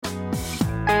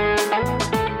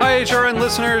HRN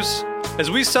listeners.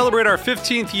 As we celebrate our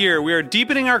 15th year, we are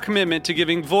deepening our commitment to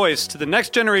giving voice to the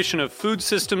next generation of food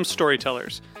systems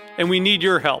storytellers, and we need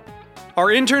your help. Our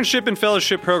internship and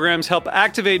fellowship programs help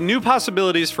activate new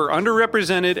possibilities for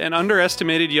underrepresented and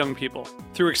underestimated young people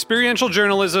through experiential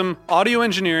journalism, audio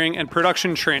engineering, and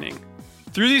production training.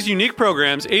 Through these unique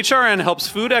programs, HRN helps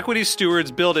food equity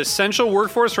stewards build essential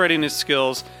workforce readiness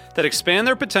skills that expand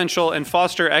their potential and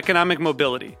foster economic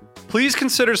mobility. Please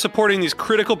consider supporting these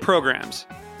critical programs.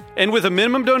 And with a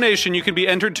minimum donation, you can be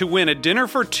entered to win a dinner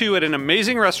for two at an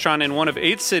amazing restaurant in one of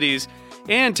 8 cities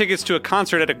and tickets to a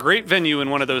concert at a great venue in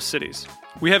one of those cities.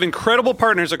 We have incredible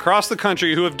partners across the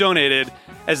country who have donated,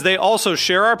 as they also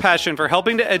share our passion for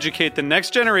helping to educate the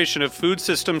next generation of food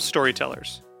systems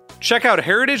storytellers. Check out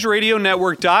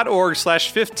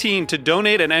heritageradionetwork.org/15 to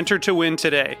donate and enter to win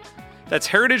today. That's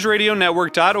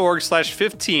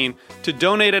heritageradionetwork.org/15 to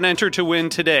donate and enter to win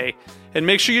today. And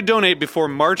make sure you donate before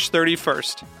March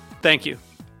 31st. Thank you.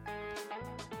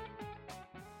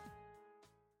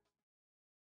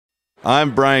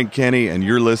 I'm Brian Kenny, and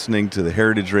you're listening to the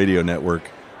Heritage Radio Network,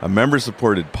 a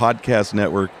member-supported podcast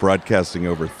network broadcasting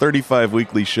over 35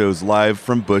 weekly shows live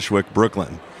from Bushwick,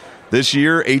 Brooklyn. This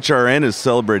year, HRN is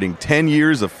celebrating 10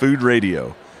 years of food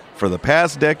radio. For the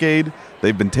past decade,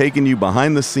 they've been taking you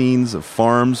behind the scenes of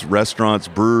farms, restaurants,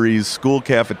 breweries, school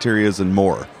cafeterias, and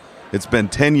more. It's been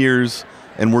 10 years,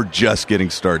 and we're just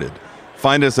getting started.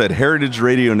 Find us at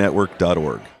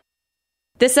heritageradionetwork.org.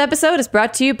 This episode is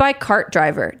brought to you by Cart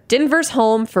Driver, Denver's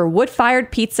home for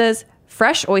wood-fired pizzas,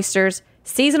 fresh oysters,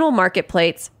 seasonal market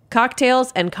plates,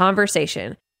 cocktails, and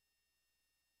conversation.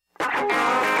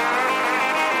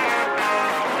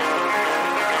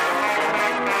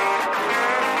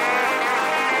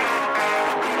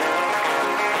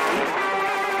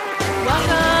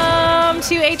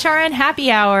 To HRN Happy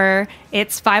Hour.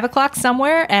 It's 5 o'clock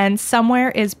somewhere, and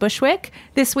somewhere is Bushwick.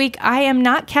 This week, I am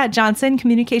not Kat Johnson,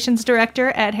 Communications Director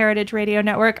at Heritage Radio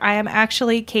Network. I am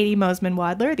actually Katie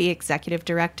Mosman-Wadler, the Executive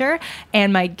Director,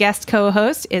 and my guest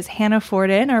co-host is Hannah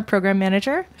Forden, our Program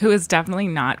Manager. Who is definitely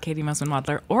not Katie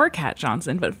Mosman-Wadler or Kat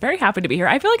Johnson, but very happy to be here.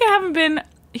 I feel like I haven't been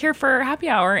here for Happy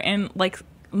Hour in,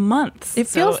 months. It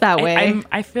feels that way.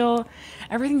 I feel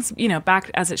everything's, back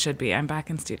as it should be. I'm back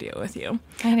in studio with you.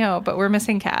 I know, but we're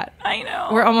missing Kat. I know.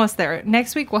 We're almost there.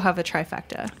 Next week, we'll have a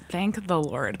trifecta. Thank the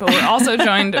Lord. But we're also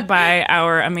joined by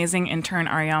our amazing intern,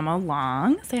 Ariama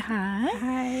Long. Say hi.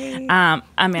 Hi.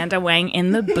 Amanda Wang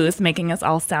in the booth, making us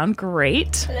all sound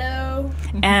great. Hello.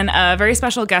 And a very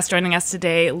special guest joining us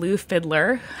today, Lou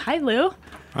Fidler. Hi, Lou.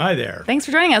 Hi there. Thanks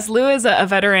for joining us. Lou is a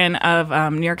veteran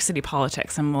of New York City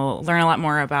politics, and we'll learn a lot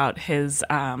more about his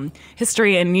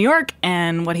history in New York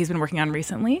and what he's been working on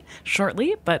recently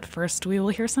shortly. But first, we will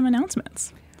hear some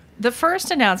announcements. The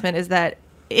first announcement is that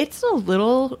it's a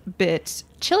little bit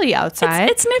chilly outside.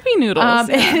 It's nippy noodles.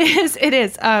 Yeah. It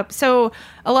is. So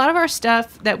a lot of our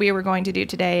stuff that we were going to do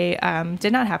today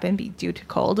did not happen due to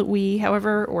cold. We,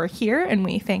 however, were here, and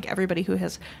we thank everybody who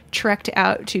has trekked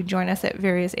out to join us at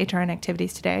various HRN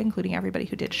activities today, including everybody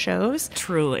who did shows.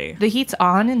 Truly. The heat's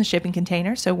on in the shipping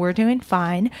container, so we're doing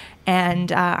fine.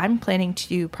 And I'm planning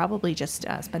to probably just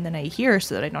spend the night here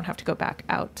so that I don't have to go back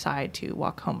outside to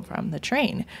walk home from the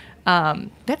train.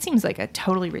 That seems like a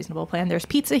totally reasonable plan. There's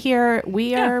pizza here.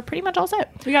 We are pretty much all set.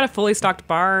 We got a fully stocked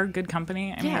bar, good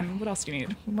company. I mean, what else do you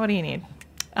need? What do you need?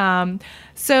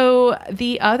 So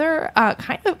the other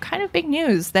kind of big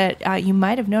news that you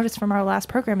might have noticed from our last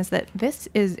program is that this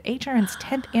is HRN's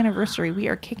 10th anniversary. We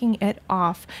are kicking it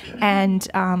off, and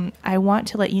I want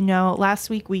to let you know, last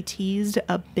week we teased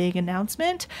a big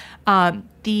announcement.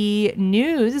 The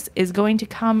news is going to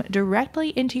come directly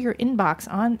into your inbox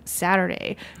on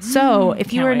Saturday. So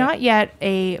if you are not yet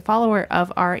a follower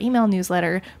of our email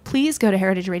newsletter, please go to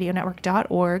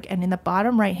heritageradionetwork.org, and in the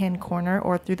bottom right-hand corner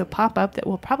or through the pop-up that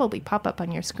will probably pop up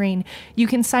on your screen, you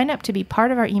can sign up to be part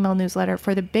of our email newsletter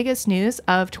for the biggest news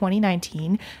of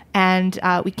 2019. And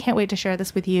we can't wait to share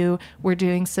this with you. We're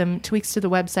doing some tweaks to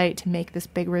the website to make this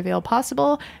big reveal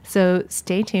possible. So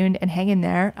stay tuned and hang in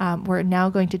there. We're now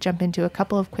going to jump into a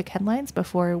couple of quick headlines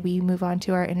before we move on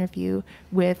to our interview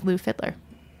with Lou Fidler.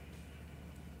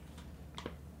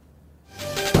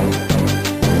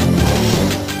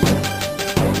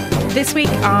 This week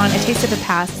on A Taste of the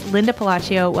Past, Linda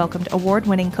Palacio welcomed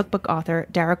award-winning cookbook author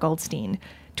Dara Goldstein.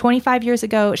 25 years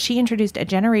ago, she introduced a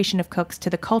generation of cooks to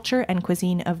the culture and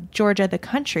cuisine of Georgia, the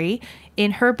country,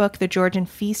 in her book, The Georgian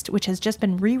Feast, which has just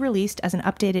been re-released as an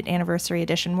updated anniversary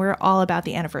edition. We're all about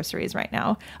the anniversaries right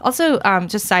now. Also,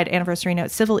 just side anniversary note,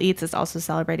 Civil Eats is also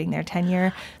celebrating their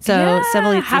 10-year. So Yeah,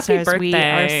 Civil Eats happy listeners, we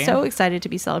birthday. are so excited to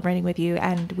be celebrating with you,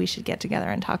 and we should get together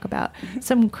and talk about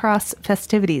some cross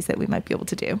festivities that we might be able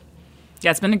to do. Yeah,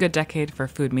 it's been a good decade for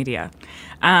food media.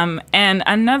 And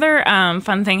another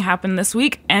fun thing happened this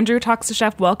week. Andrew Talks to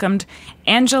Chef welcomed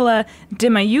Angela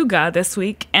Dimayuga this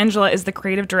week. Angela is the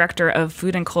creative director of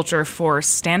food and culture for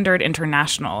Standard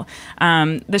International.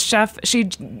 The chef, she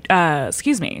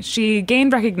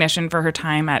gained recognition for her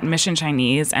time at Mission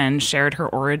Chinese and shared her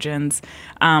origins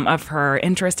of her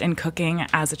interest in cooking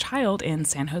as a child in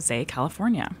San Jose,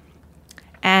 California.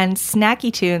 And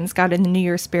Snacky Tunes got in the New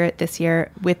Year's spirit this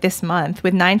month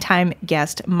with 9-time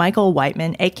guest Michael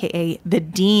Whiteman, a.k.a. the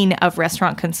Dean of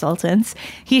Restaurant Consultants.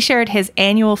 He shared his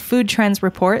annual Food Trends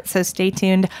report, so stay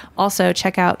tuned. Also,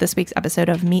 check out this week's episode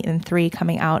of Meat and 3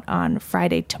 coming out on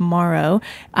Friday tomorrow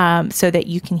so that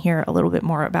you can hear a little bit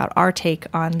more about our take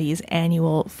on these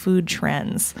annual food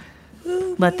trends.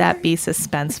 Let that be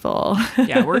suspenseful.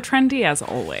 Yeah, we're trendy as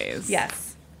always. Yes.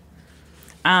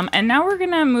 And now we're going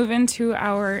to move into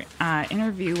our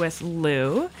interview with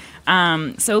Lou.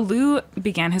 So Lou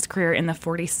began his career in the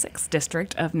 46th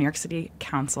District of New York City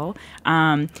Council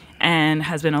and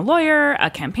has been a lawyer,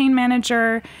 a campaign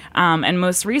manager, and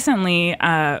most recently,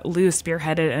 Lou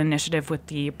spearheaded an initiative with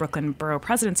the Brooklyn Borough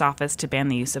President's Office to ban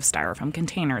the use of styrofoam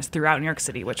containers throughout New York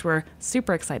City, which we're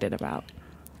super excited about.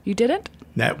 You didn't?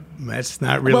 That's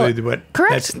not really what.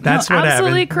 Correct. That's what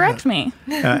absolutely happened. Correct me.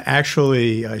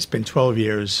 Actually, I spent 12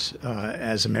 years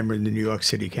as a member of the New York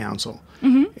City Council.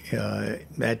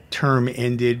 That term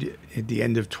ended at the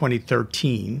end of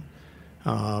 2013,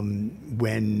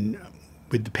 when,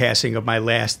 with the passing of my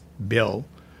last bill,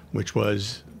 which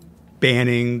was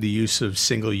banning the use of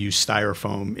single-use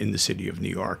styrofoam in the city of New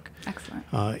York. Excellent.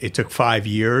 It took 5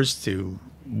 years to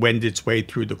wend its way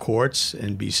through the courts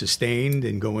and be sustained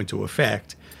and go into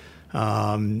effect.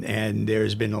 And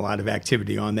there's been a lot of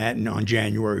activity on that. And on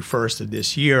January 1st of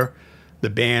this year, the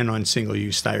ban on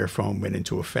single-use styrofoam went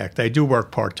into effect. I do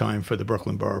work part-time for the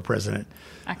Brooklyn Borough President.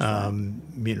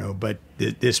 But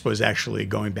this was actually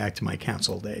going back to my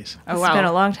council days. Oh, It's wow. been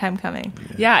a long time coming.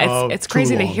 Yeah, it's Too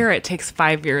crazy to long. hear it takes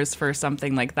 5 years for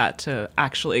something like that to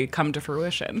actually come to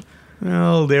fruition.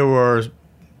 Well, there were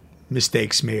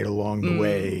mistakes made along the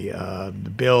way. The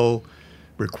bill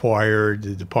required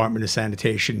the Department of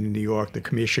Sanitation in New York, the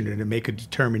commissioner, to make a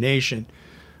determination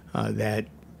that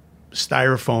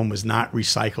styrofoam was not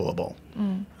recyclable,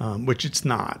 which it's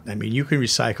not. I mean, you can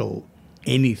recycle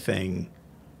anything,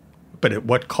 but at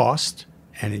what cost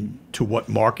and to what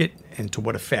market and to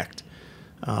what effect?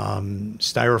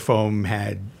 Styrofoam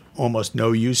had almost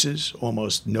no uses,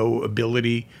 almost no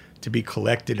ability to be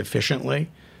collected efficiently.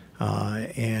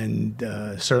 And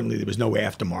certainly there was no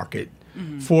aftermarket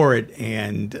for it.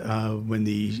 And when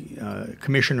the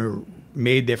commissioner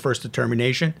made their first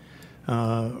determination,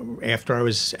 after I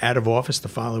was out of office the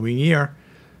following year,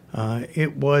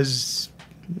 it was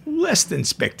less than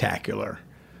spectacular.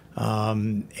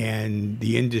 And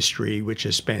the industry, which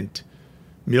has spent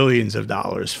millions of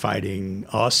dollars fighting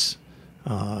us,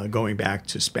 going back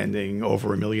to spending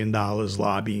over $1 million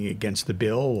lobbying against the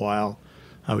bill while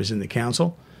I was in the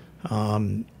council,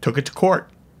 took it to court.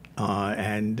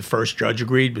 And the first judge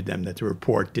agreed with them that the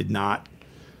report did not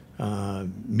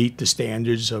meet the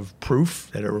standards of proof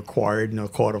that are required in a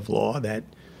court of law, that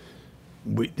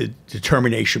the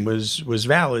determination was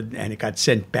valid, and it got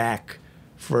sent back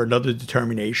for another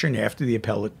determination after the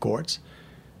appellate courts,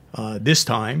 this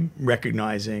time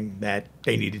recognizing that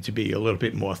they needed to be a little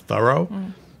bit more thorough.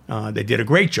 They did a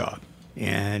great job,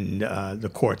 and the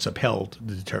courts upheld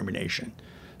the determination.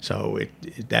 So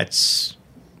that's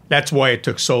why it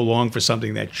took so long for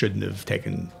something that shouldn't have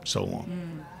taken so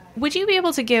long. Would you be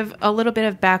able to give a little bit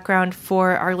of background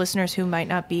for our listeners who might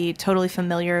not be totally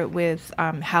familiar with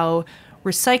how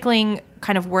recycling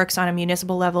kind of works on a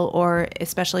municipal level, or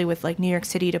especially with like New York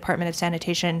City Department of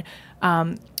Sanitation?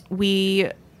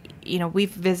 We've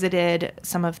visited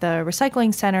some of the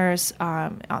recycling centers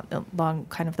along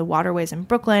kind of the waterways in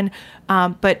Brooklyn.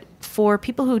 But for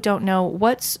people who don't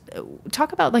know,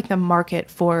 talk about like the market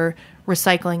for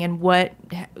recycling and what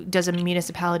does a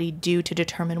municipality do to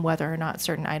determine whether or not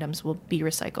certain items will be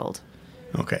recycled?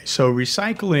 Okay, so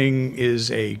recycling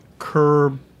is a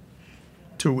curb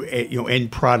to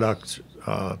end product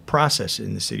process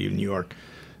in the city of New York.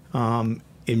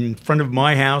 In front of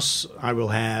my house, I will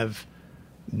have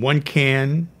one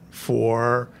can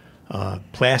for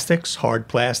plastics, hard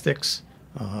plastics,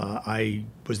 I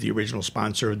was the original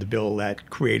sponsor of the bill that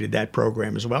created that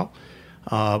program as well.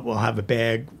 We'll have a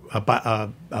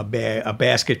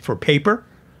basket for paper,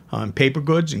 paper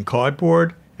goods and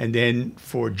cardboard, and then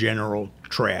for general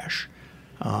trash.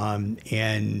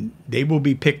 And they will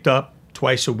be picked up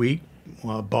twice a week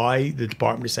by the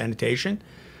Department of Sanitation.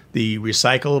 The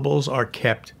recyclables are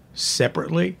kept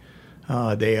separately.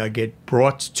 They get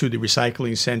brought to the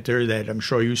recycling center that I'm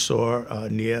sure you saw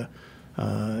near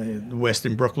the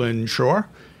Western Brooklyn shore.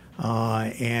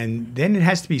 And then it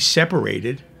has to be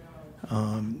separated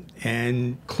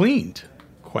and cleaned,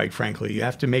 quite frankly. You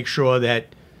have to make sure that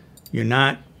you're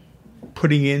not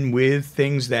putting in with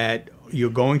things that you're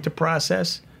going to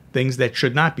process, things that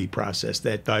should not be processed,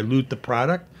 that dilute the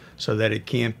product so that it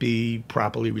can't be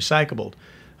properly recycled.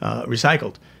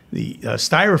 The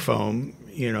styrofoam,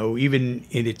 even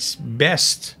in its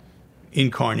best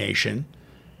incarnation,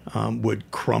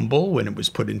 would crumble when it was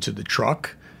put into the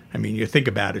truck. I mean, you think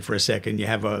about it for a second. You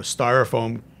have a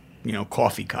styrofoam,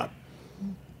 coffee cup.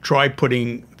 Try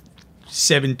putting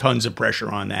 7 tons of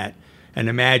pressure on that and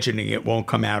imagining it won't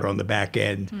come out on the back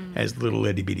end as little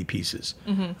itty-bitty pieces,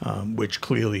 which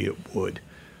clearly it would.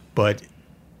 But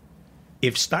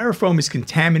if styrofoam is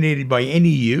contaminated by any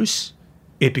use,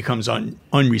 it becomes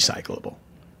unrecyclable,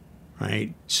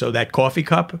 right? So that coffee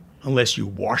cup, unless you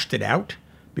washed it out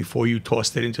before you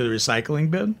tossed it into the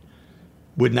recycling bin,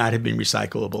 would not have been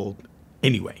recyclable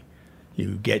anyway.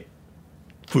 You get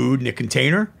food in a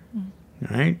container,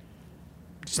 right?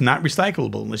 It's not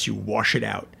recyclable unless you wash it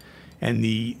out. And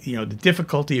the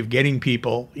difficulty of getting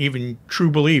people, even true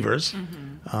believers,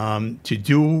 to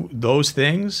do those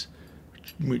things,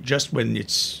 just when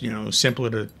it's simpler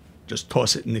to just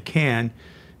toss it in the can,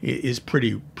 is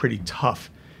pretty tough.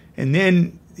 And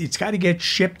then it's got to get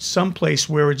shipped someplace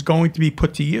where it's going to be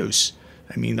put to use.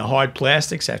 I mean, the hard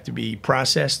plastics have to be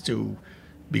processed to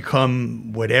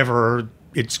become whatever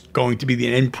it's going to be,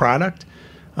 the end product.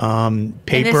 Paper.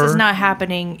 And this is not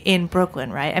happening in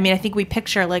Brooklyn, right? I mean, I think we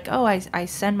picture like, I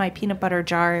send my peanut butter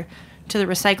jar to the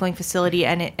recycling facility,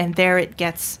 and there it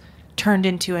gets turned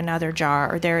into another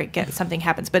jar, or there something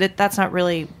happens. But that's not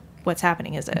really what's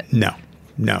happening, is it? No.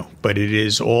 But it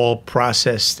is all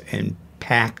processed and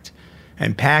packed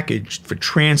and packaged for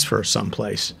transfer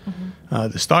someplace.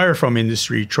 The styrofoam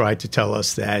industry tried to tell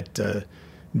us that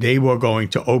they were going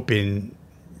to open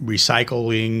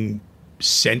recycling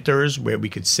centers where we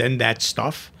could send that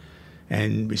stuff.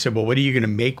 And we said, well, what are you going to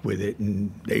make with it?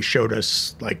 And they showed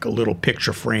us like a little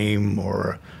picture frame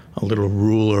or a little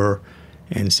ruler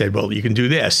and said, well, you can do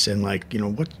this. And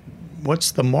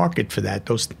what's the market for that?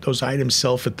 Those items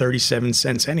sell for 37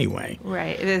 cents anyway.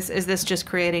 Right. Is this just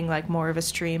creating like more of a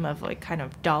stream of like kind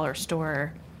of dollar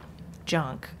store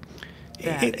junk?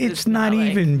 It's not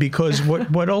even, because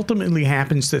what ultimately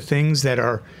happens to things that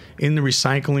are in the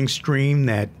recycling stream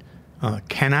that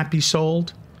cannot be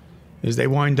sold is they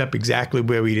wind up exactly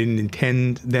where we didn't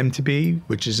intend them to be,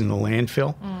 which is in the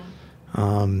landfill.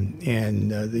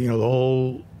 The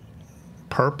whole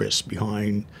purpose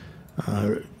behind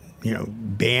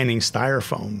banning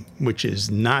styrofoam, which is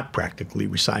not practically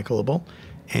recyclable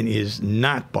and is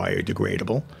not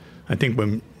biodegradable. I think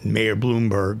when Mayor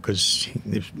Bloomberg, because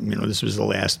this was the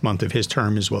last month of his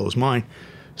term as well as mine,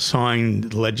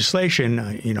 signed the legislation,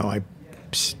 I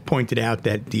pointed out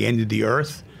that at the end of the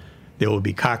earth, there will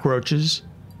be cockroaches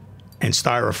and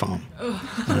styrofoam.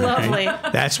 Lovely.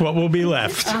 Right? That's what will be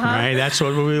left, right? That's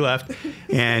what will be left.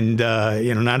 And,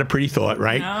 not a pretty thought,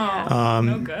 right?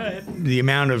 No good. The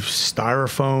amount of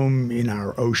styrofoam in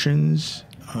our oceans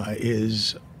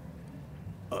is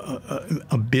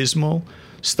abysmal.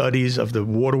 Studies of the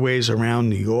waterways around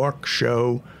New York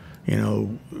show,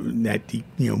 that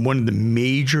one of the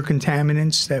major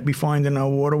contaminants that we find in our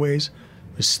waterways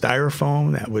was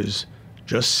styrofoam that was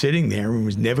just sitting there and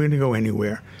was never going to go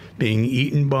anywhere, being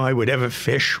eaten by whatever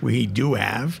fish we do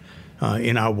have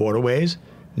in our waterways,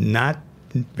 not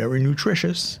very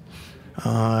nutritious.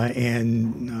 So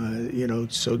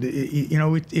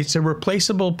it's a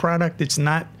replaceable product. It's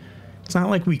not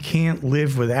like we can't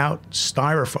live without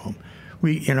styrofoam.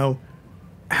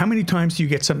 How many times do you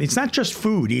get something? It's not just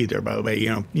food either, by the way.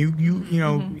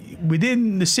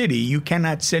 Within the city, you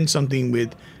cannot send something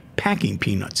with packing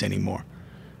peanuts anymore.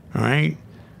 All right?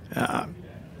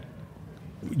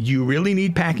 You really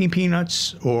need packing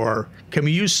peanuts, or can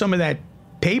we use some of that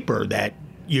paper that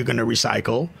you're going to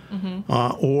recycle,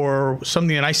 or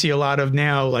something that I see a lot of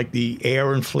now, like the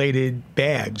air-inflated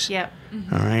bags? Yep.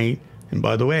 All right? And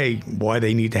by the way, why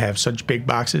they need to have such big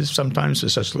boxes sometimes for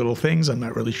such little things, I'm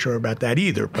not really sure about that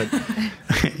either. But,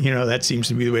 that seems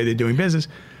to be the way they're doing business.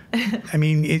 I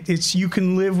mean, it's you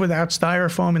can live without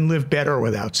styrofoam and live better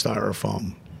without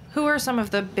styrofoam. Who are some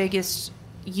of the biggest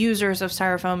users of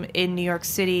styrofoam in New York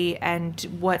City, and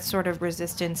what sort of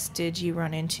resistance did you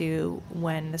run into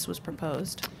when this was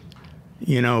proposed?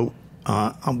 You know,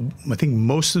 I think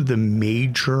most of the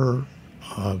major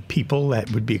people that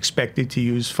would be expected to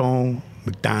use foam,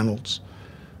 McDonald's,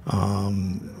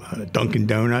 Dunkin'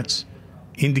 Donuts,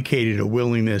 indicated a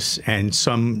willingness, and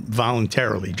some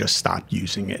voluntarily just stopped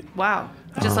using it. Wow,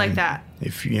 just like that.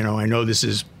 If you know, I know this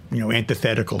is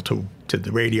antithetical to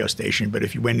the radio station, but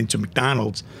if you went into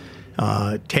McDonald's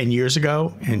 10 years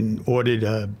ago and ordered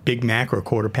a Big Mac or a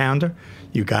Quarter Pounder,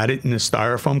 you got it in a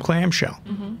styrofoam clamshell.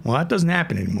 Mm-hmm. Well, that doesn't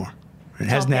happen anymore. It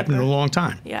hasn't happened in a long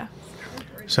time. Yeah.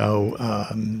 So,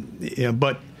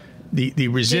 but the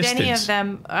resistance. Did any of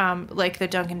them, like the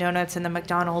Dunkin' Donuts and the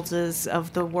McDonald's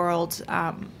of the world,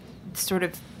 sort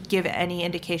of give any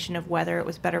indication of whether it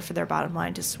was better for their bottom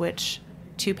line to switch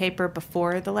to paper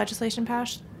before the legislation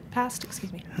passed?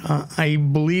 Excuse me. I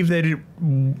believe that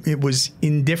it was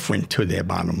indifferent to their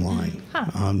bottom line.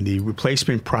 Huh. The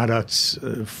replacement products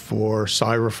for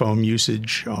styrofoam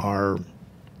usage are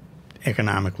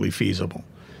economically feasible.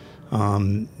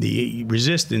 The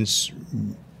resistance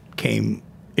came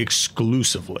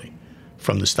exclusively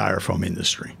from the styrofoam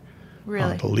industry.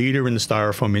 Really? The leader in the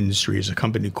styrofoam industry is a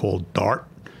company called Dart.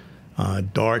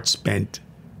 Dart spent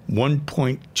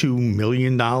 $1.2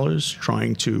 million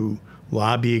trying to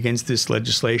lobby against this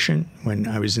legislation when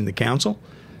I was in the council.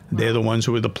 They're the ones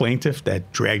who were the plaintiff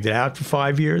that dragged it out for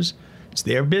 5 years. It's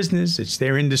their business. It's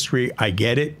their industry. I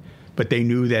get it. But they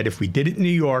knew that if we did it in New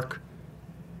York,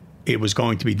 it was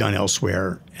going to be done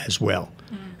elsewhere as well.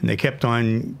 And they kept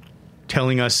on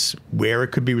telling us where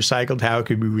it could be recycled, how it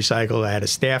could be recycled. I had a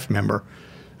staff member,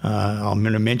 I'm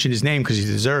going to mention his name because he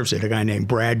deserves it, a guy named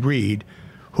Brad Reed,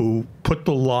 who put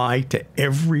the lie to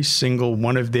every single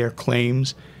one of their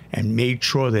claims and made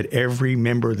sure that every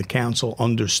member of the council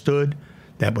understood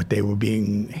that what they were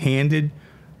being handed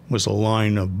was a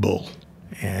line of bull.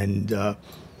 And,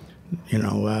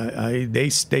 they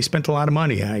spent a lot of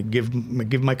money. I give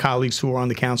my colleagues who were on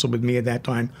the council with me at that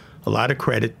time a lot of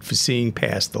credit for seeing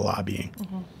past the lobbying.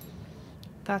 Mm-hmm.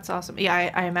 That's awesome.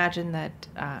 Yeah, I imagine that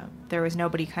there was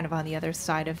nobody kind of on the other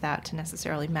side of that to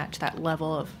necessarily match that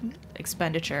level of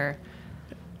expenditure.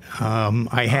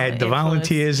 I had the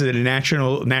volunteers at the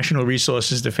National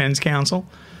Resources Defense Council,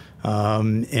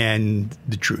 and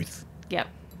the truth. Yep.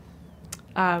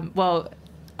 Well,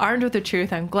 armed with the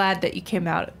truth, I'm glad that you came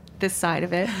out this side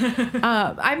of it.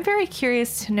 I'm very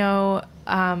curious to know,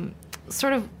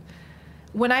 sort of,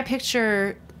 when I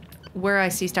picture where I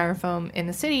see styrofoam in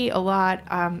the city a lot,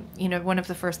 one of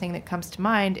the first thing that comes to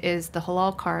mind is the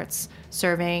halal carts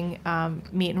serving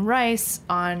meat and rice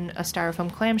on a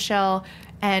styrofoam clamshell.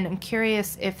 And I'm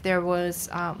curious if there was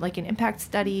like an impact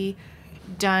study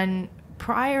done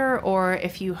prior, or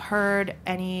if you heard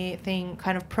anything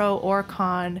kind of pro or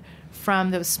con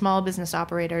from those small business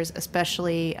operators,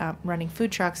 especially running food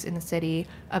trucks in the city,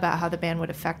 about how the ban would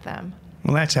affect them.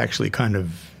 Well, that's actually kind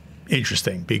of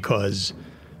interesting, because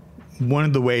one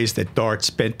of the ways that DART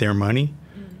spent their money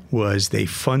was they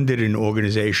funded an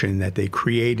organization that they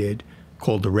created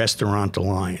called the Restaurant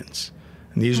Alliance.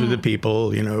 And these were the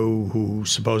people, who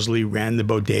supposedly ran the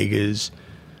bodegas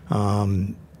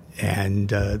and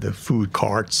the food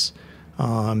carts.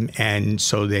 And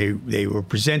so they were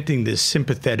presenting this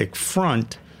sympathetic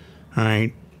front,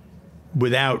 right,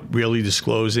 without really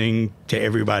disclosing to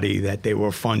everybody that they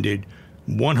were funded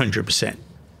 100%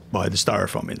 by the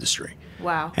styrofoam industry.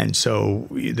 Wow. And so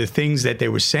the things that they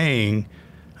were saying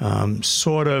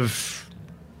sort of,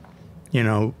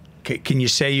 can you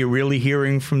say you're really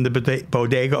hearing from the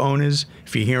bodega owners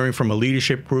if you're hearing from a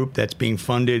leadership group that's being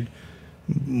funded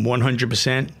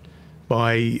 100%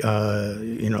 by,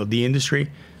 the industry?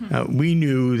 We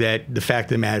knew that the fact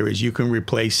of the matter is you can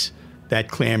replace that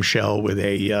clamshell with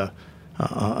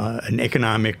an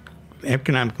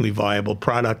economically viable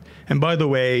product. And by the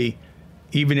way,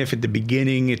 even if at the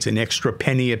beginning it's an extra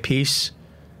penny a piece,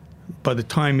 by the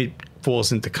time it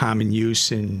falls into common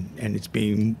use and it's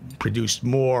being produced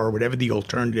more, or whatever the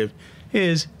alternative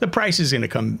is, the price is going to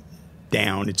come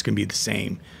down. It's going to be the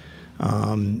same.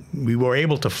 We were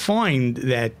able to find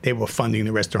that they were funding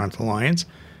the Restaurant Alliance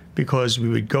because we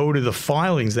would go to the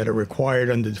filings that are required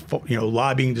under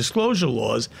lobbying disclosure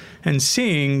laws, and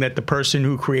seeing that the person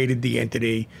who created the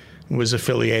entity was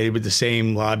affiliated with the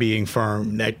same lobbying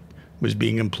firm that was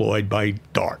being employed by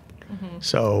DART. Mm-hmm.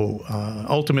 So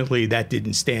ultimately, that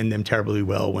didn't stand them terribly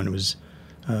well when it was,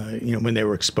 when they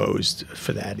were exposed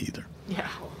for that either. Yeah,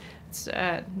 it's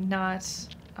not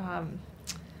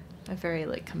a very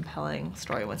compelling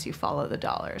story once you follow the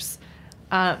dollars.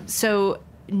 So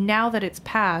now that it's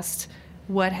passed,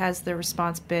 what has the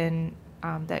response been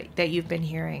that you've been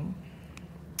hearing?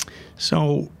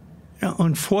 So,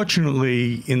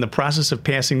 unfortunately, in the process of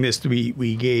passing this,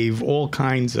 we gave all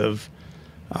kinds of,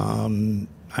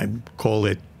 I call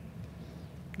it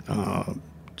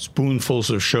spoonfuls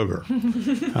of sugar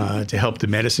to help the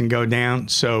medicine go down.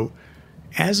 So,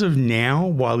 as of now,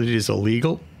 while it is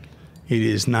illegal, it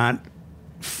is not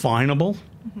finable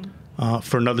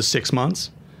for another 6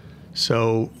 months.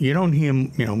 So you don't hear,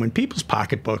 when people's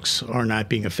pocketbooks are not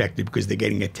being affected because they're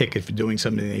getting a ticket for doing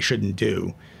something they shouldn't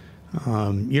do,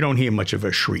 you don't hear much of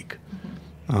a shriek.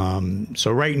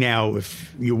 So right now,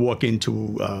 if you walk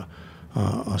into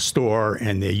a store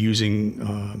and they're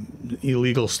using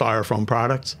illegal styrofoam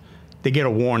products, they get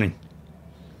a warning.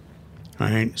 All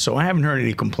right. So I haven't heard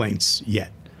any complaints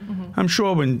yet. I'm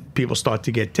sure when people start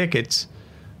to get tickets,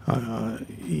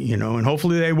 and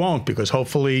hopefully they won't, because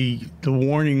hopefully the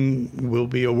warning will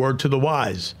be a word to the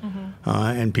wise,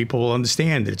 and people will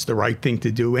understand that it's the right thing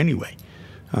to do anyway.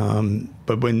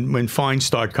 But when fines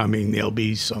start coming, there'll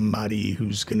be somebody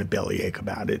who's going to bellyache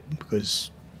about it,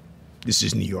 because this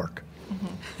is New York.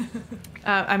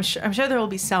 I'm sure there will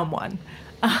be someone.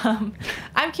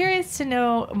 I'm curious to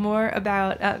know more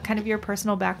about kind of your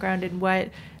personal background and what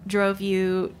drove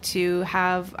you to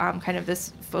have kind of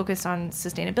this focus on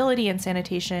sustainability and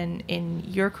sanitation in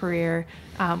your career.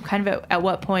 Kind of at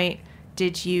what point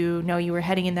did you know you were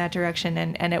heading in that direction,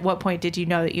 and at what point did you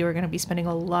know that you were going to be spending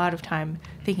a lot of time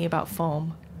thinking about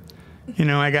foam?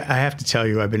 I have to tell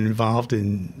you, I've been involved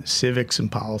in civics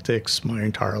and politics my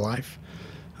entire life.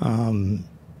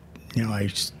 I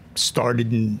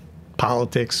started in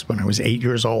politics when I was 8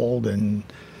 years old, and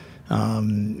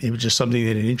it was just something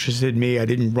that had interested me. I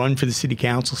didn't run for the city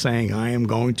council saying I am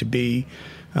going to be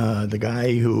the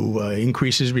guy who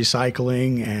increases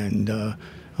recycling and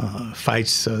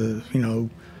fights,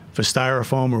 for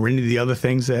styrofoam or any of the other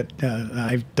things that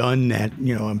I've done that,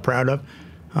 I'm proud of.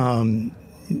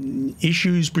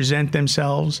 Issues present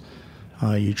themselves.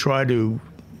 You try to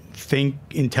think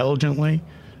intelligently.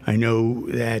 I know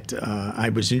that I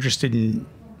was interested in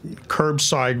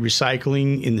curbside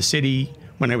recycling in the city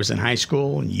when I was in high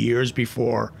school, and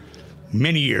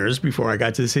many years before I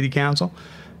got to the city council.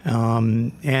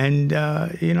 You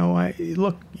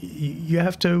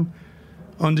have to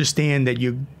understand that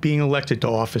you're being elected to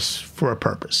office for a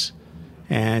purpose,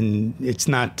 and it's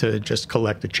not to just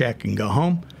collect a check and go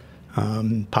home.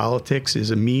 Politics is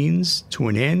a means to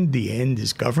an end. The end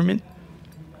is government,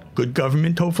 good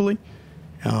government, hopefully.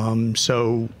 I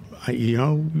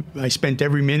spent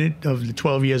every minute of the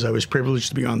 12 years I was privileged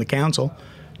to be on the council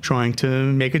trying to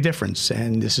make a difference.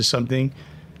 And this is something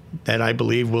that I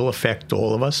believe will affect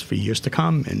all of us for years to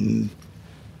come. And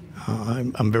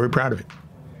I'm very proud of it.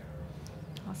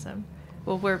 Awesome.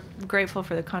 Well, we're grateful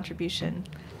for the contribution.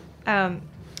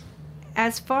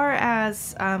 As far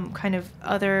as kind of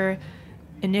other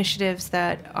initiatives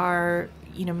that are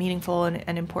meaningful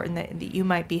and important that you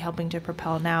might be helping to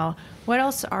propel now, what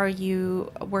else are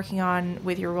you working on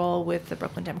with your role with the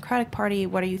Brooklyn Democratic Party?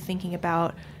 What are you thinking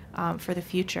about for the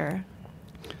future?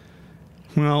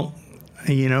 Well,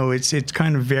 it's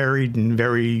kind of varied and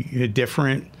very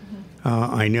different.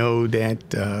 I know that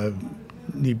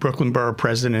the Brooklyn Borough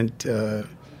President, for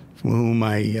whom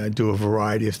I do a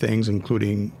variety of things,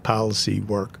 including policy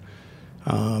work,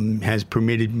 has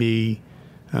permitted me,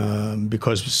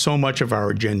 because so much of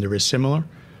our agenda is similar,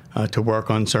 to work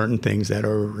on certain things that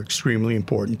are extremely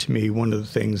important to me. One of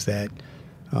the things that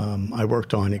I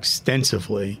worked on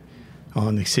extensively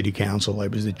on the city council, I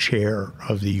was the chair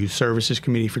of the Youth Services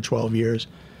Committee for 12 years,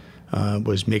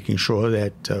 was making sure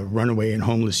that runaway and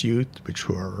homeless youth, which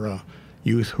were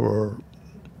youth who are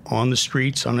on the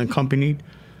streets unaccompanied,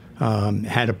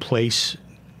 had a place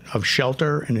of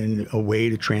shelter and a way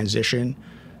to transition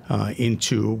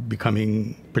into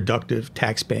becoming productive,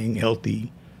 tax-paying,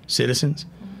 healthy citizens.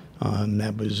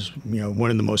 That was, one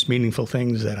of the most meaningful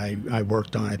things that I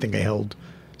worked on. I think I held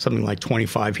something like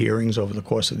 25 hearings over the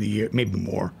course of the year, maybe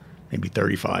more, maybe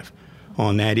 35,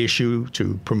 on that issue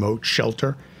to promote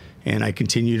shelter. And I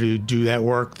continue to do that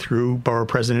work through Borough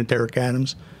President Derek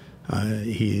Adams.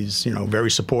 He's,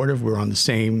 very supportive. We're on the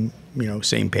same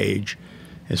page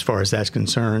as far as that's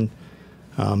concerned.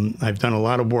 I've done a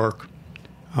lot of work,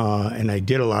 and I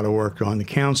did a lot of work on the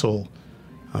council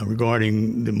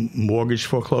regarding the mortgage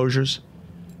foreclosures.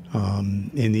 I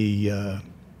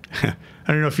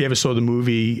don't know if you ever saw the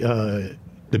movie The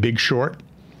Big Short.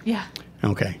 Yeah.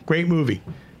 Okay, great movie.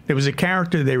 There was a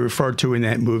character they referred to in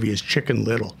that movie as Chicken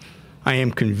Little. I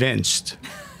am convinced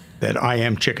that I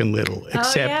am Chicken Little,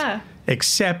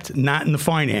 except not in the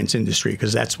finance industry,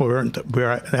 because that's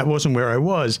that wasn't where I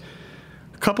was.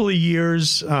 A couple of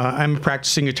years, I'm a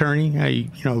practicing attorney. I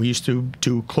used to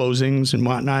do closings and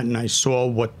whatnot, and I saw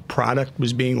what product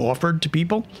was being offered to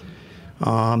people,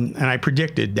 and I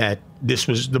predicted that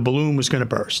the balloon was going to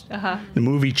burst. The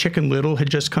movie Chicken Little had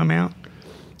just come out.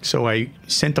 So I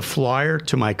sent a flyer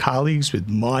to my colleagues with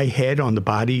my head on the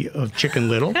body of Chicken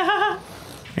Little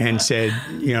and said,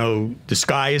 the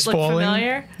sky is falling.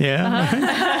 Familiar?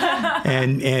 Yeah.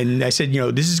 And I said,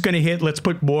 this is going to hit. Let's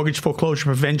put mortgage foreclosure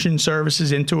prevention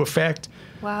services into effect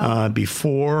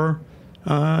before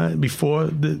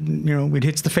it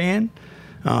hits the fan.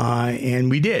 And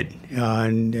we did.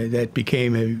 And that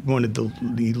became one of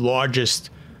the largest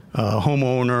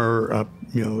homeowner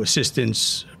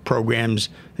assistance programs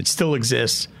that still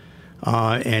exists.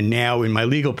 And now in my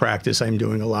legal practice, I'm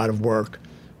doing a lot of work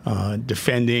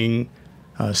defending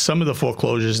some of the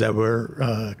foreclosures that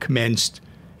were commenced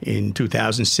in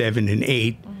 2007 and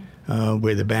 8,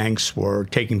 where the banks were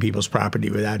taking people's property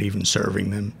without even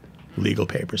serving them legal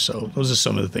papers. So those are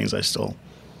some of the things I still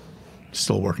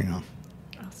working on.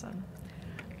 Awesome.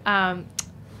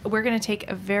 We're going to take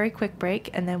a very quick break,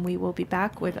 and then we will be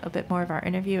back with a bit more of our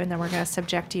interview, and then we're going to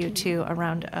subject you to a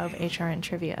round of HRN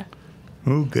trivia.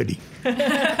 Oh, goody.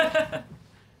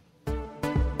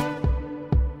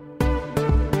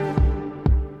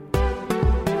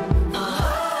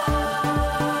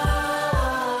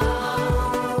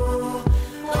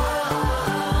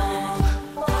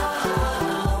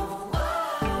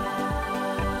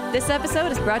 This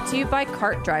episode is brought to you by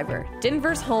Cart Driver,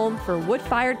 Denver's home for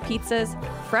wood-fired pizzas,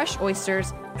 fresh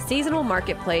oysters, seasonal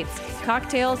market plates,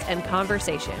 cocktails, and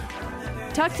conversation.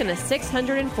 Tucked in a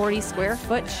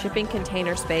 640-square-foot shipping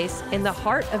container space in the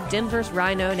heart of Denver's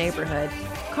Rhino neighborhood,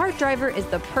 Cart Driver is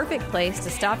the perfect place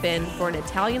to stop in for an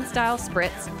Italian-style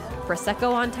spritz,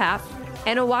 Prosecco on tap,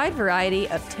 and a wide variety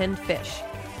of tinned fish.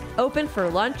 Open for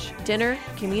lunch, dinner,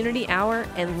 community hour,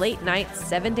 and late nights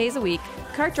 7 days a week,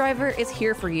 Cart Driver is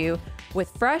here for you with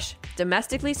fresh,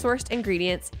 domestically sourced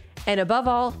ingredients and, above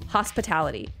all,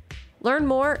 hospitality. Learn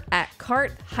more at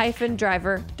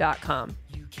cart-driver.com.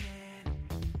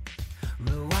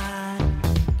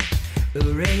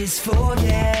 Erase,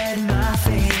 forget my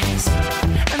face.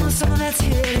 I know someone that's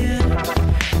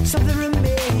hidden. Something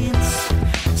remains.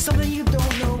 Something you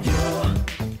don't know.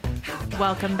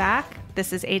 Welcome back.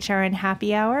 This is HRN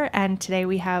Happy Hour, and today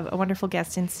we have a wonderful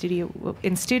guest in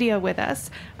studio with us.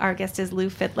 Our guest is Lou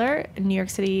Fidler, New York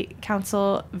City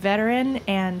Council veteran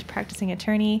and practicing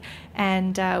attorney,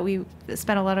 and we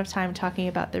spent a lot of time talking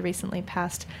about the recently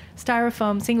passed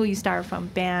single-use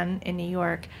styrofoam ban in New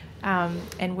York.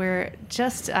 And we're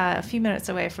just a few minutes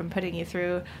away from putting you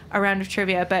through a round of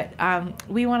trivia, but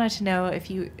we wanted to know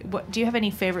do you have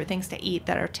any favorite things to eat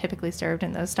that are typically served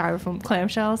in those styrofoam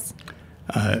clamshells?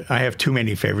 I have too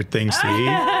many favorite things to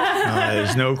eat.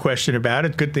 There's no question about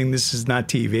it. Good thing this is not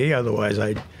TV. Otherwise,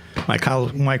 my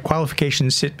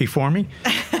qualifications sit before me.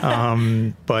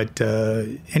 But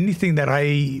anything that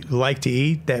I like to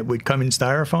eat that would come in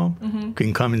styrofoam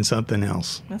can come in something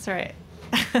else. That's right.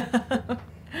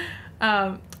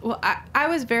 Well, I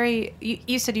was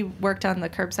you said you worked on the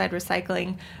curbside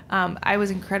recycling. I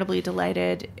was incredibly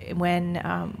delighted when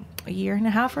a year and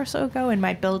a half or so ago in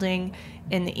my building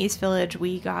in the East Village,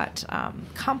 we got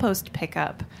compost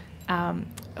pickup. I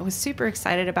was super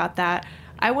excited about that.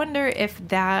 I wonder if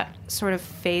that sort of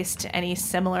faced any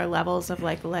similar levels of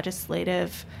like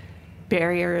legislative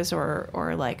barriers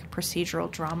or like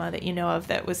procedural drama that you know of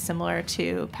that was similar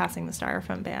to passing the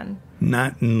styrofoam ban.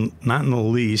 Not in the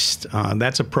least.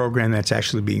 That's a program that's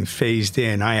actually being phased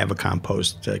in. I have a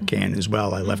compost can as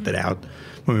well. I left it out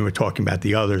when we were talking about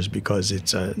the others because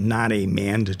it's not a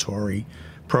mandatory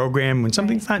program. When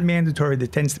something's not mandatory, there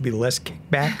tends to be less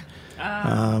kickback.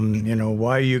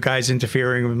 Why are you guys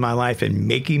interfering with my life and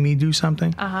making me do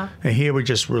something? And here we're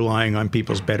just relying on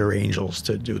people's better angels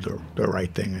to do the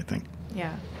right thing, I think.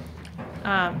 Yeah.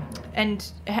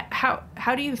 And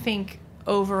how do you think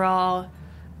overall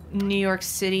New York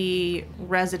City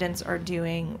residents are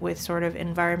doing with sort of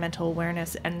environmental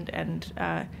awareness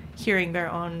and hearing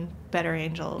their own better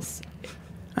angels?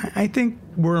 I think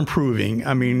we're improving.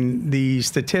 I mean, the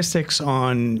statistics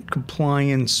on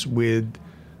compliance with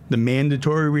the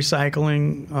mandatory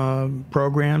recycling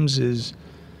programs is,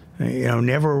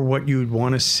 never what you'd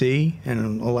want to see,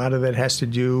 and a lot of it has to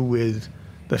do with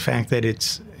the fact that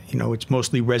it's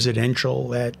mostly residential,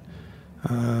 that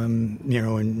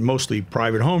and mostly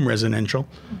private home residential.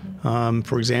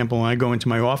 For example, when I go into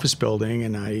my office building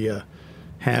and I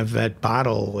have that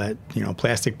bottle, that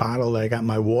plastic bottle that I got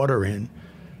my water in,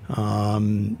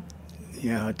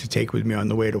 to take with me on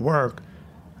the way to work,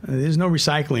 there's no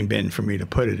recycling bin for me to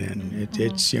put it in.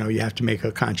 It's you have to make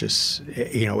a conscious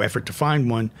effort to find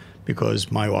one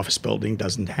because my office building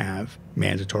doesn't have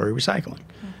mandatory recycling.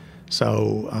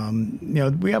 So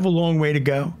we have a long way to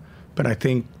go, but I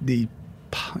think the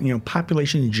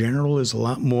population in general is a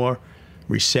lot more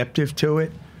receptive to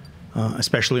it,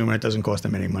 especially when it doesn't cost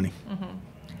them any money.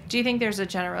 Do you think there's a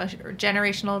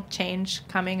generational change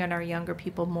coming, and are younger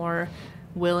people more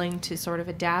willing to sort of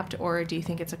adapt, or do you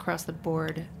think it's across the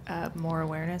board more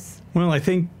awareness? Well, I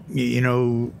think,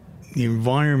 the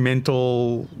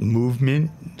environmental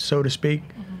movement, so to speak,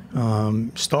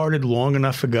 started long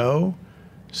enough ago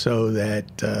so that,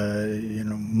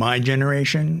 my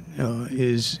generation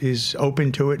is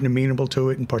open to it and amenable to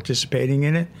it and participating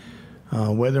in it.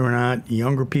 Whether or not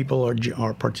younger people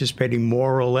are participating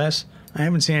more or less, I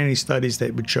haven't seen any studies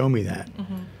that would show me that.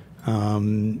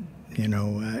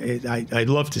 I'd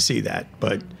love to see that,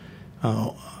 but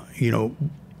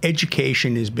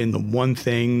education has been the one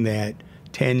thing that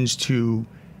tends to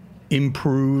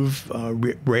improve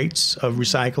rates of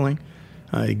recycling.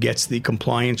 It gets the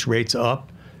compliance rates up,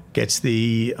 gets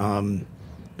the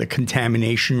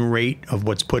contamination rate of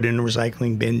what's put in the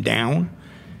recycling bin down,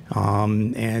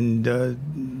 and the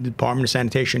Department of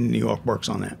Sanitation in New York works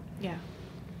on that. Yeah.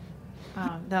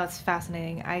 That's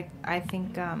fascinating. I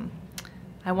think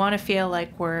I want to feel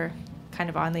like we're kind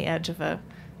of on the edge of a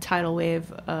tidal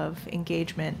wave of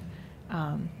engagement.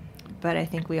 But I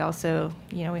think we also,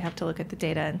 we have to look at the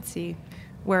data and see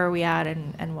where are we at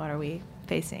and what are we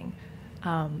facing.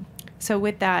 So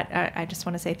with that, I just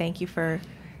want to say thank you for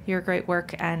your great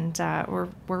work, and we're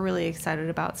really excited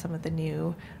about some of the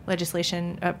new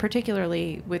legislation,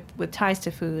 particularly with ties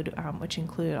to food, which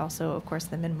include also, of course,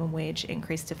 the minimum wage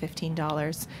increase to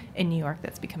 $15 in New York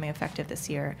that's becoming effective this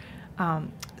year.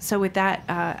 So with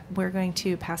that, we're going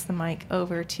to pass the mic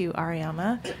over to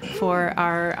Ariama for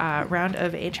our round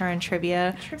of HRN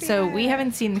trivia. So we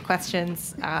haven't seen the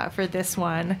questions for this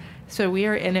one, so we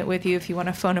are in it with you if you want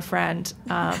to phone a friend.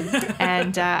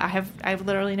 And I have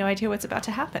literally no idea what's about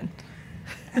to happen.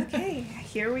 Okay,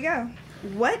 here we go.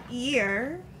 What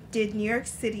year did New York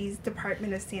City's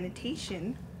Department of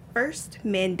Sanitation first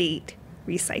mandate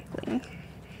recycling?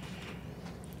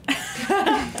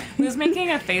 Who's making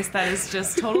a face that is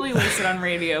just totally wasted on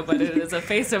radio, but it is a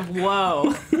face of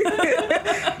whoa.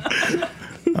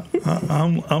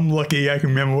 I'm lucky I can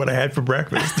remember what I had for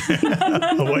breakfast.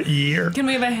 What year? Can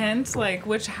we have a hint? Like,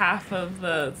 which half of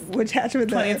the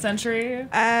 20th century?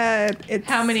 It's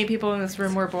How many people in this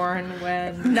room were born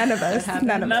when? None of us.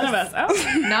 None of us.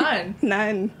 Oh, None.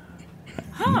 None.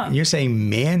 huh. You're saying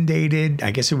mandated?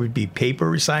 I guess it would be paper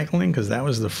recycling because that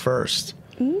was the first.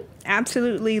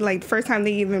 Absolutely, like first time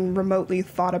they even remotely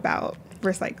thought about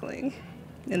recycling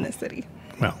in the city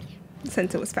Well,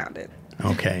 since it was founded.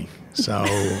 okay. So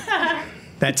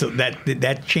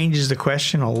that changes the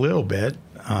question a little bit.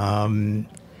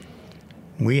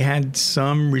 We had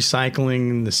some recycling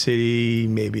in the city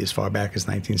maybe as far back as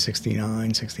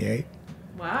 1969, 68.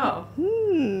 Wow.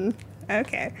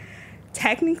 Okay.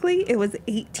 Technically, it was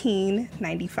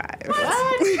 1895.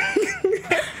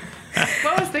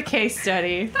 What was the case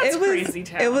study? That's crazy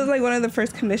town. It was like one of the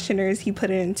first commissioners. He put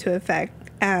it into effect.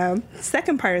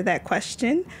 Second part of that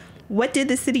question, what did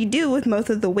the city do with most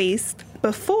of the waste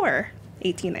before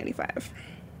 1895?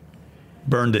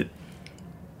 Burned it.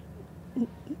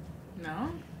 No?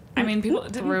 I mean, people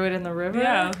Threw it in the river?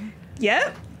 Yeah.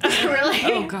 Yep. Really?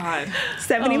 Oh, God.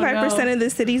 75% of the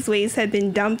city's waste had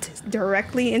been dumped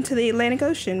directly into the Atlantic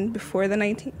Ocean before the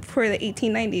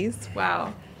 1890s.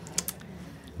 Wow.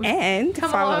 And to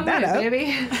Come follow along that with it,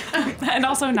 up, baby. And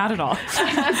also not at all.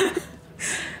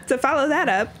 to follow that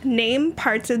up, name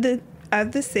parts of the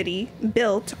city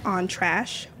built on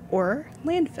trash or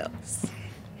landfills.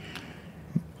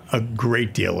 A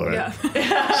great deal of it.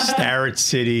 Yeah. Starrett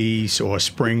City or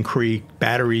Spring Creek,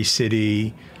 Battery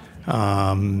City.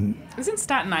 Isn't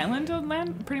Staten Island a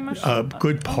land pretty much? A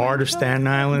good part of Staten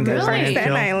Island. has Really?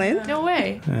 Staten landfill. Island. No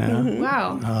way.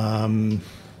 Wow.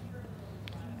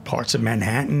 Parts of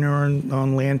Manhattan are on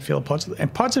landfill.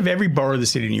 Parts of every borough of the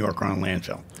city of New York are on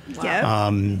landfill.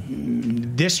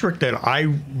 Yep. District that I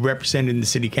represented in the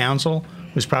city council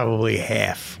was probably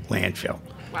half landfill.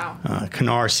 Wow.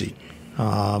 Canarsie,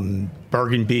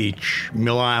 Bergen Beach,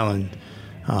 Mill Island.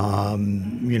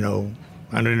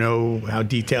 I don't know how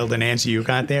detailed an answer you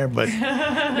got there, but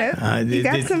You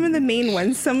got some of the main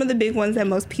ones. Some of the big ones that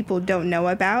most people don't know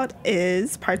about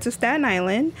is parts of Staten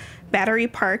Island, Battery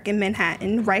Park in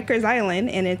Manhattan, Rikers Island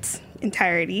in its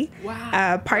entirety,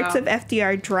 Wow. parts of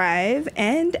FDR Drive,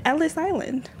 and Ellis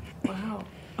Island. Wow.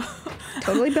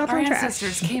 Totally built Our on trash.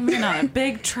 ancestors came in on a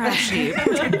big trash heap.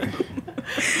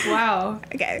 Wow.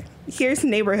 Okay, here's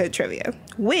neighborhood trivia.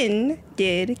 When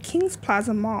did Kings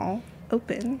Plaza Mall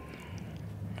open?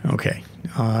 Okay.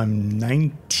 I'm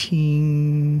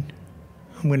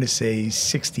going to say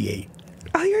 68.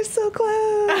 Oh, you're so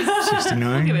close.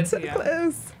 69? Give it to you.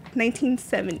 Close.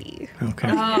 1970. Okay.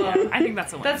 Oh, I think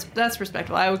that's a win. That's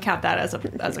respectable. I would count that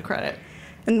as a credit.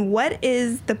 And what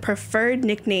is the preferred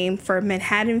nickname for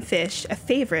Manhattan fish, a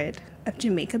favorite of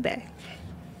Jamaica Bay?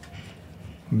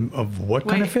 Of what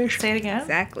kind of fish? Say it again.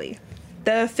 Exactly.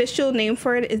 The official name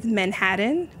for it is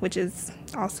Manhattan, which is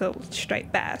also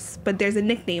striped bass, but there's a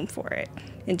nickname for it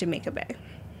in Jamaica Bay.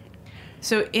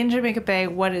 So in Jamaica Bay,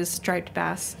 what is striped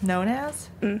bass known as?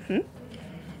 Mm-hmm.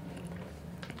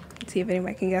 See if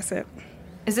anybody can guess it.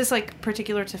 Is this like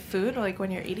particular to food, like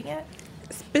when you're eating it?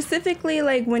 Specifically,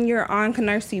 like when you're on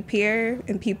Canarsie Pier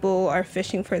and people are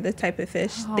fishing for this type of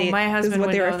fish, My husband this is what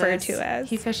would they know refer this. to as.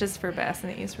 He fishes for bass in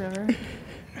the East River.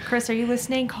 Chris, are you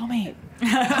listening? Call me.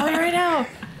 Call me right now.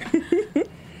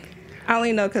 I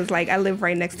only know because like I live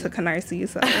right next to Canarsie,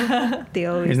 so they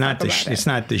always It's talk about it. it's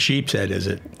not the sheep's head, is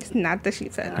it? It's not the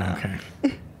sheep's head. Okay.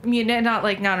 I mean, not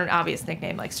an obvious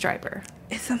nickname like Striper.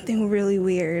 It's something really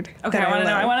weird. Okay, that I want to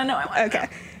know. love. I want to know. I want to Okay,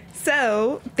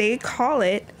 so they call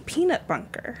it peanut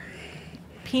bunker.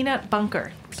 Peanut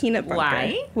bunker. Peanut bunker.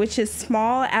 Why? Which is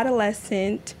small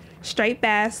adolescent striped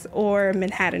bass or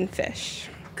Manhattan fish.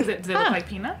 Because they look like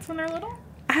peanuts when they're little?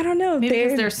 I don't know.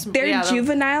 Maybe 'cause They're yeah,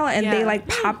 juvenile and they yeah. like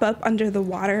pop up under the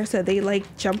water, so they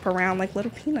like jump around like little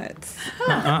peanuts.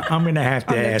 I'm going to have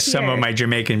to On the ask some pier. of my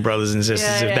Jamaican brothers and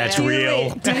sisters Yeah, if that's yeah.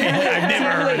 real. I've never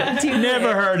heard it.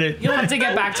 Never heard it. You'll have to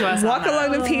get back to us. Walk on that.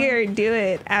 along the pier, do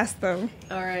it. Ask them.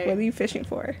 All right. What are you fishing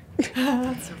for?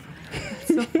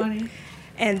 So funny.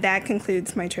 And that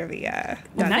concludes my trivia.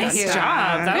 Dun, Nice dun, dun.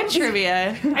 job. That Good was trivia.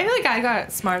 I feel like I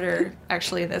got smarter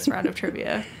actually in this round of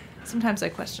trivia. Sometimes I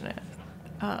question it.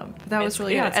 But that was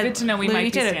really good. it's good to know we Lou, might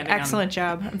you be did an standing on excellent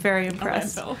job. I'm very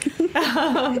impressed.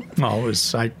 landfill. Well, it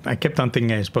was, I kept on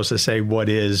thinking I was supposed to say what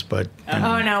is, but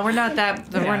Oh no, we're not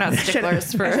that. We're not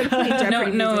sticklers for.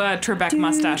 No Trebek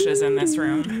mustaches in this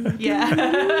room. Yeah.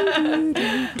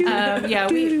 Yeah.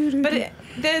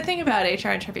 The thing about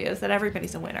HR trivia is that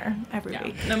everybody's a winner every Yeah,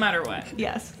 week. no matter what.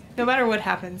 Yes, no matter what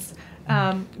happens.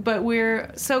 But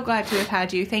we're so glad to have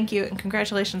had you. Thank you and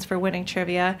congratulations for winning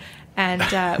trivia. And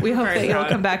we hope Very that you'll proud.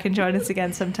 come back and join us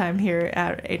again sometime here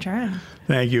at HRN.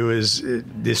 thank you.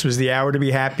 This was the hour to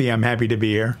be happy. I'm happy to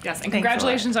be here. Yes, and Thanks a lot.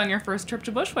 congratulations on your first trip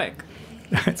to Bushwick.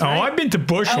 Oh, I've been to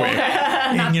Bushwick.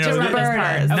 Not just that- this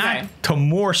part. not Okay. to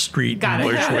Moore Street Got in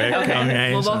it. Bushwick.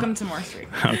 Okay. Well, so- welcome to Moore Street.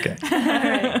 Okay.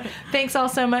 Thanks all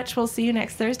so much. We'll see you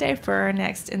next Thursday for our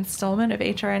next installment of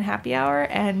HRN Happy Hour.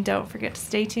 And don't forget to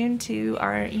stay tuned to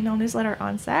our email newsletter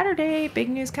on Saturday. Big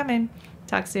news coming.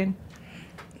 Talk soon.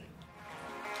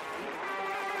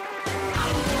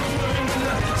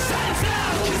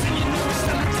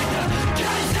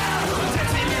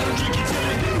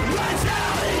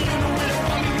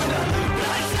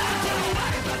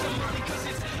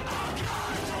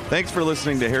 Thanks for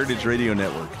listening to Heritage Radio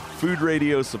Network, food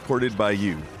radio supported by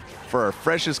you. For our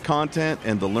freshest content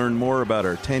and to learn more about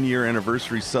our 10-year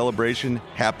anniversary celebration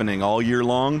happening all year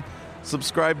long,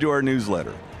 subscribe to our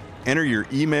newsletter. Enter your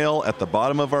email at the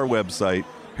bottom of our website,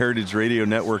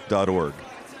 heritageradionetwork.org.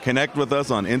 Connect with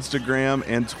us on Instagram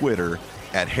and Twitter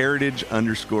at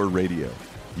heritage_radio.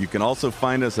 You can also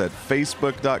find us at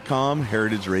facebook.com,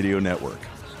 Heritage Radio Network.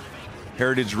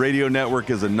 Heritage Radio Network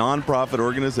is a nonprofit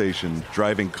organization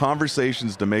driving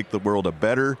conversations to make the world a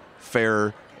better,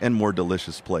 fairer, and more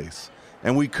delicious place.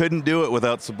 And we couldn't do it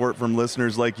without support from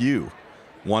listeners like you.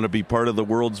 Want to be part of the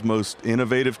world's most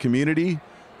innovative community?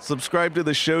 Subscribe to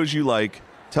the shows you like,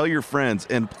 tell your friends,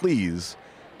 and please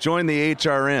join the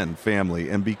HRN family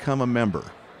and become a member.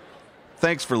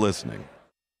 Thanks for listening.